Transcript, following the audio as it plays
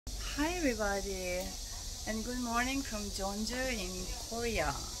Hi everybody, and good morning from Jeonju in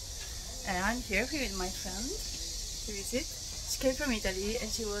Korea. And I'm here with my friend. Who is it? She came from Italy and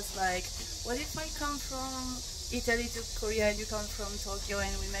she was like, what if I come from Italy to Korea and you come from Tokyo,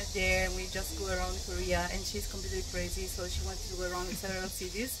 and we met there and we just go around Korea, and she's completely crazy, so she wanted to go around several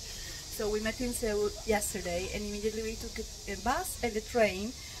cities. So we met in Seoul yesterday and immediately we took a bus and a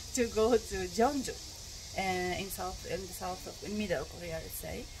train to go to Jeonju in middle Korea, let's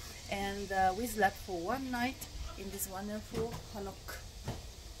say. And we slept for one night in this wonderful hanok.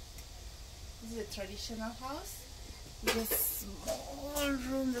 This is a traditional house with a small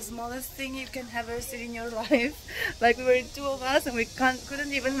room, the smallest thing you can ever see in your life. Like, we were two of us and we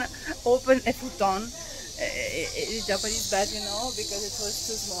couldn't even open a futon. Japanese bed, you know, because it was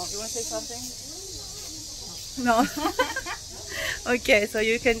too small. You want to say something? No. Okay, so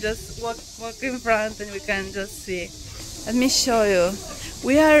you can just walk in front and we can just see. Let me show you.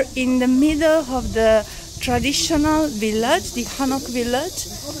 We are in the middle of the traditional village, the Hanok village.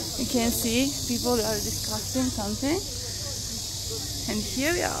 You can see people are discussing something. And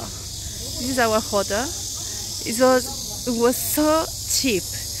here we are. This is our hotel. It was so cheap.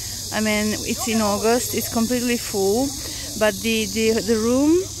 I mean, it's in August, it's completely full, but the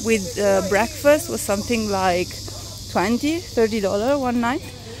room with breakfast was something like $20–30 one night.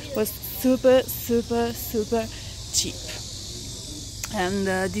 It was super cheap. And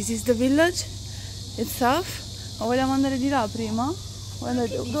this is the village itself. Ma vogliamo andare di là prima?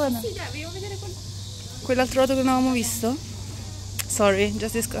 Quell'altro lato che non avevamo visto? Sorry,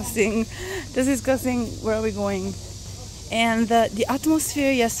 just discussing where we're going. And the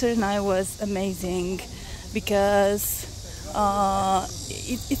atmosphere yesterday night was amazing because can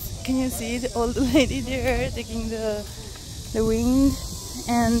you see the old lady there taking the wind?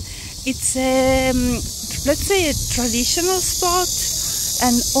 And it's a let's say a traditional spot,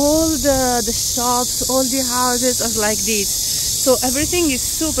 and all the shops, all the houses are like this. So everything is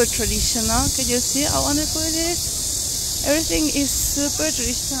super traditional. Can you see how wonderful it is? Everything is super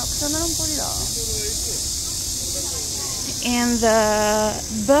traditional. And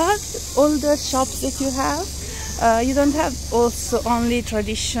but all the shops that you have, you don't have also only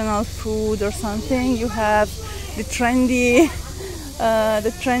traditional food or something. You have the trendy,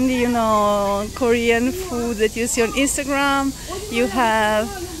 you know, Korean food that you see on Instagram. You have,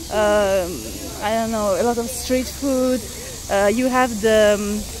 I don't know, a lot of street food. You have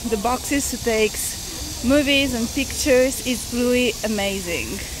the boxes to take movies and pictures. It's really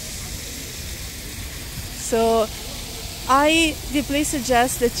amazing. So I deeply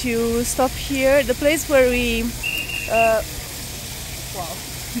suggest that you stop here. The place where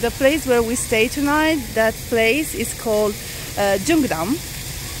we stay tonight, that place is called Jeonju,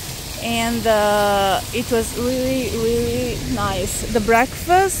 and it was really nice. The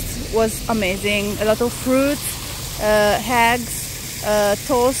breakfast was amazing. A lot of fruit, eggs,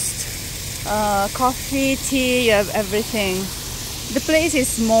 toast, coffee, tea. You have everything. The place is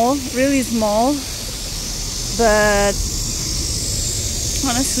small, really small, but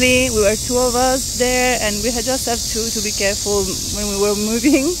honestly, we were two of us there, and we had just have to be careful when we were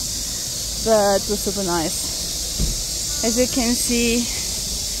moving, but it was super nice. As you can see,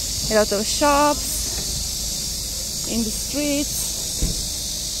 a lot of shops in the streets.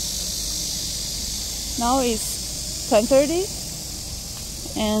 Now it's 10:30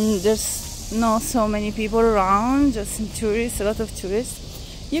 and there's not so many people around, just some tourists, a lot of tourists.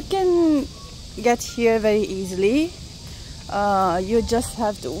 You can get here very easily. You just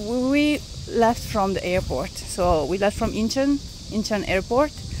have to. We left from the airport, so we left from Incheon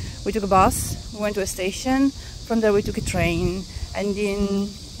airport. We took a bus, we went to a station. From there we took a train, and in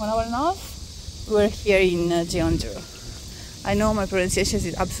 1 hour and a half we were here in Jeonju. I know my pronunciation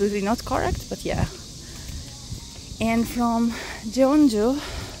is absolutely not correct, but yeah. And from Jeonju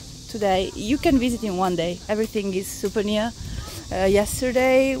today, you can visit in one day. Everything is super near.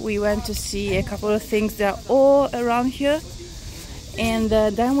 Yesterday we went to see a couple of things that are all around here, and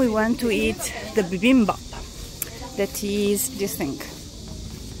then we went to eat the bibimbap. That is this thing.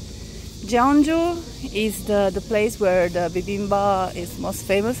 Jeonju is the place where the bibimbap is most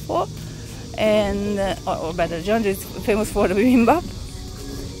famous for, and or better, Jeonju is famous for the bibimbap,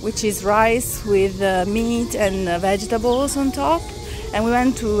 which is rice with meat and vegetables on top. And we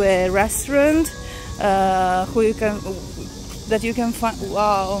went to a restaurant that you can find.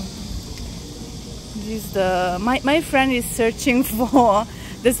 Wow, this is my friend is searching for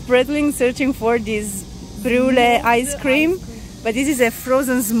desperately searching for this brulee ice cream. But this is a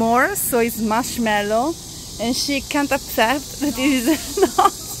frozen s'more, so it's marshmallow, and she can't accept that this is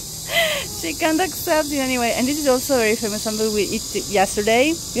not She can't accept it anyway. And this is also very famous. Something we ate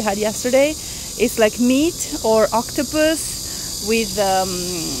yesterday. We had yesterday. It's like meat or octopus with a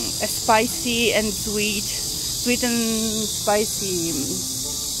spicy and sweet and spicy.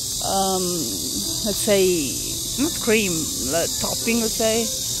 Let's say not cream, topping. Let's say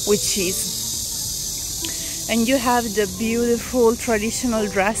with cheese. And you have the beautiful traditional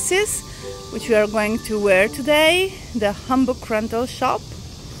dresses, which we are going to wear today. The hanok rental shop.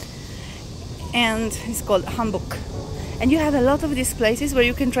 And it's called hanok. And you have a lot of these places where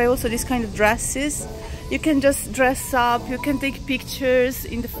you can try also this kind of dresses. You can just dress up, you can take pictures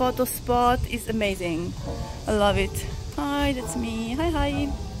in the photo spot. It's amazing. I love it. Hi, that's me. Hi, hi.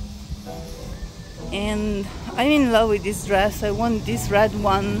 And I'm in love with this dress. I want this red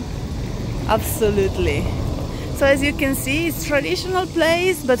one. Absolutely. So as you can see, it's traditional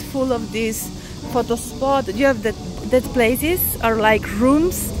place, but full of this photo spot. You have that places are like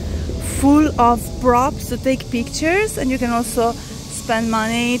rooms full of props to take pictures, and you can also spend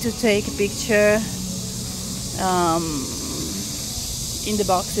money to take a picture in the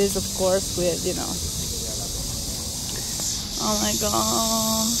boxes, of course, with, you know. Oh my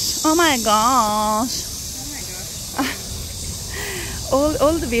gosh. Oh my gosh.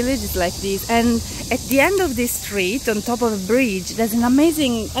 All the village is like this, and at the end of this street, on top of a bridge, there's an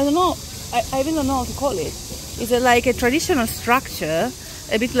amazing, I don't know, I even don't know how to call it. It's like a traditional structure,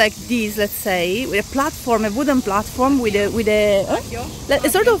 a bit like this, let's say, with a platform, a wooden platform with a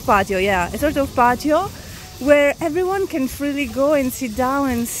sort of patio, yeah, a sort of patio, where everyone can freely go and sit down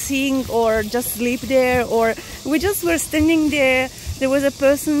and sing or just sleep there. Or we just were standing there. There was a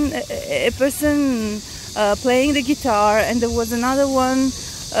person playing the guitar, and there was another one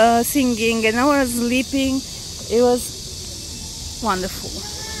singing, and I was sleeping. It was wonderful.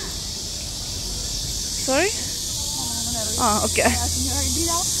 Sorry? Oh, okay.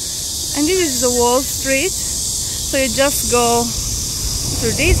 And this is the Wall Street. So you just go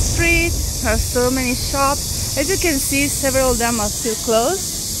through this street. There are so many shops. As you can see, several of them are still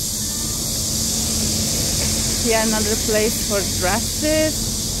closed. Here another place for dresses.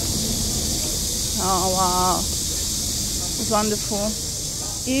 Oh wow, it's wonderful.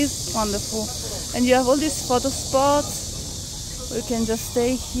 It's wonderful. And you have all these photo spots where you can just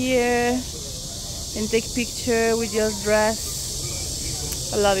stay here and take picture with your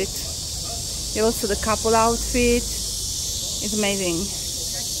dress. I love it. You have also the couple outfit. It's amazing.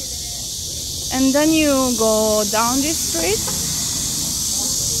 And then you go down this street.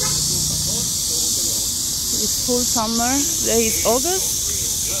 It's full summer. Today is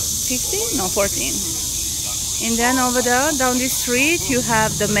August 15? No, 14. And then over there, down this street, you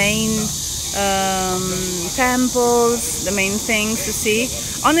have the main temples, the main things to see.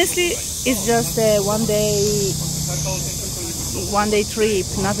 Honestly, it's just a one day trip,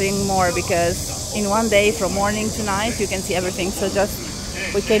 nothing more, because in one day from morning to night you can see everything. So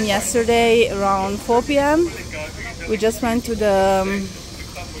we came yesterday around 4 p.m. We just went to the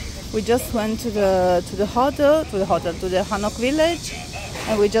hotel, to the Hanok village,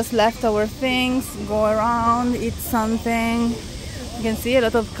 and we just left our things, go around, eat something. You can see a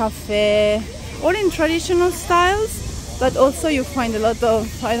lot of cafe, all in traditional styles, but also you find a lot of,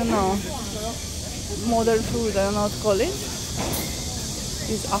 I don't know, modern food, I don't know what to call it.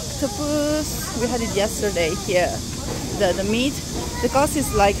 This octopus, we had it yesterday here. The meat, the cost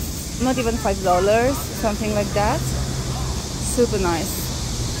is like not even $5, something like that. Super nice,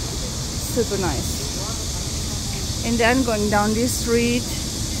 super nice. And then going down this street,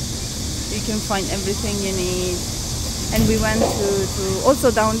 you can find everything you need. And we went to also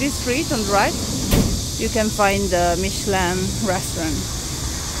down this street on the right, you can find the Michelin restaurant.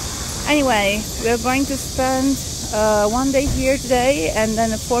 Anyway, we are going to spend one day here today, and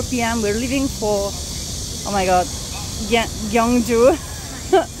then at 4 p.m. we're leaving for, oh my god, Jeonju.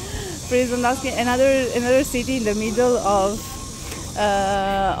 Please don't ask me. Another city in the middle of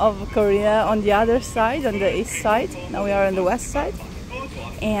Korea, on the other side, on the east side. Now we are on the west side,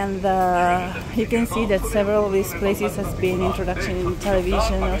 and you can see that several of these places has been introduction in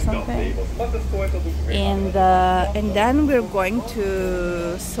television or something. And then we're going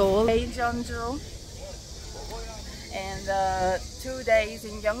to Seoul, Jeonju, and 2 days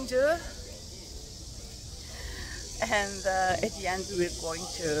in Jeonju. And at the end we're going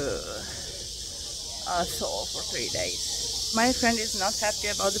to Seoul for 3 days. My friend is not happy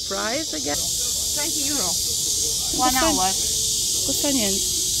about the price, I guess. 20 euro. 1 hour. Costa niente.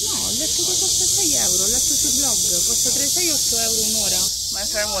 No, ho detto che costa 6 euro, ho letto sul blog, costa 3-8 euro un'ora. My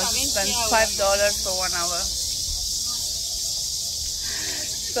friend wants to spend $5 for 1 hour.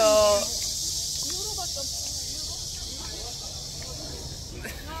 So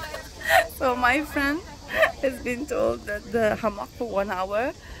So my friend has been told that the hammock for 1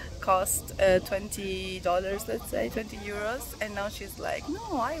 hour cost $20, let's say 20 euros, and now she's like, no,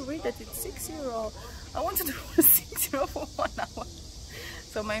 I read that it's €6. I want to do €6 for 1 hour.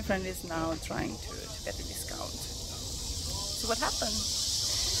 So my friend is now trying to get a discount. So what happened?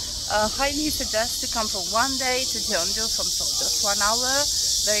 Highly suggest to come for one day to Jeonju from Seoul. Just 1 hour,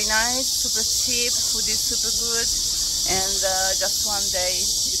 very nice, super cheap, food is super good, and just one day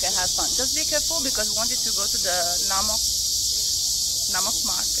you can have fun. Just be careful because we wanted to go to the Namok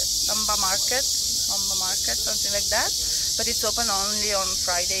market, Samba market, something like that. But it's open only on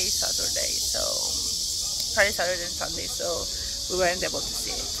Friday, Saturday, Saturday and Sunday. So we weren't able to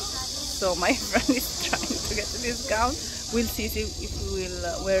see it. So my friend is trying to get a discount. We'll see if we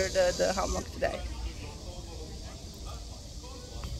will wear the hammock today.